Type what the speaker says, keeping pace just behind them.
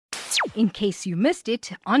in case you missed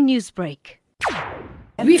it on Newsbreak.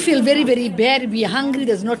 We feel very, very bad. We are hungry.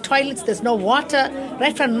 There's no toilets. There's no water.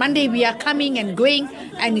 Right from Monday, we are coming and going,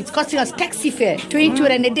 and it's costing us taxi fare, 22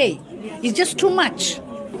 rand a day. It's just too much.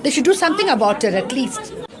 They should do something about it at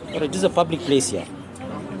least. But it is a public place here.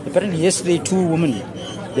 Apparently yesterday 2 women,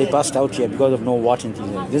 they passed out here because of no water and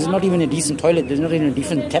things. There's not even a decent toilet. There's not even a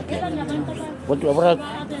decent tap here. What are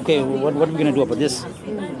we going to do about this?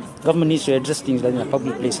 Government needs to address things like in a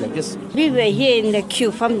public place like this. We were here in the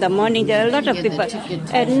queue from the morning. There are a lot of people.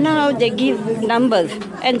 And now they give numbers.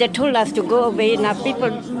 And they told us to go away. Now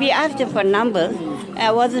people, we asked them for numbers.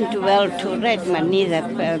 I wasn't well to read. My knees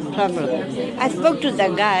have a problem. I spoke to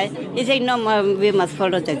the guy. He said, no, Mom, we must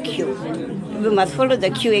follow the queue. We must follow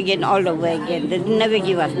the queue again all over again. They never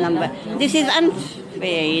give us number. This is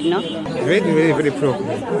unfair, you know. Very, very, very problem.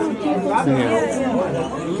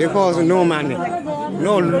 Yeah. Because no money,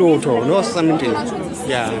 no lotto, no something.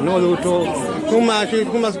 Yeah, no lotto. Too much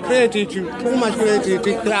credit.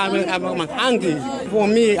 I'm hungry. For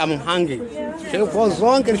me, I'm hungry. For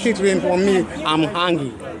long for me, I'm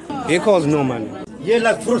hungry. Because no money. Yeah,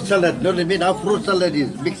 like fruit salad. No, they mean how fruit salad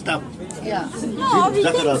is big stuff. Yeah. No, we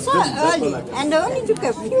came so early, and I only took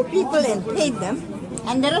a few people and paid them.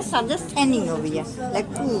 And there are some just standing over here,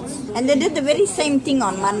 like fools. And they did the very same thing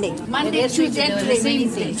on Monday. Monday, Tuesday, and today, same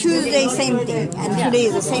thing. Tuesday, same thing. And today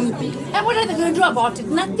is the same thing. And what are they going to do about it?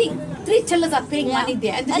 Nothing. 3 tellers are paying money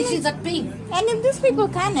there, and the dishes are paying. And if these people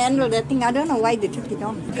can't handle that thing, I don't know why they took it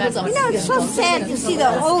on. It's so sad to see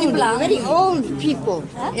the old, very old people.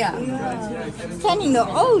 Huh? Standing the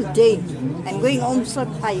whole day and going home so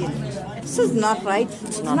tired. This is not right.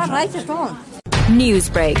 It's not right at all.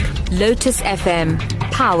 Newsbreak, Lotus FM,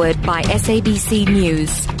 powered by SABC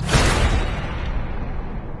News.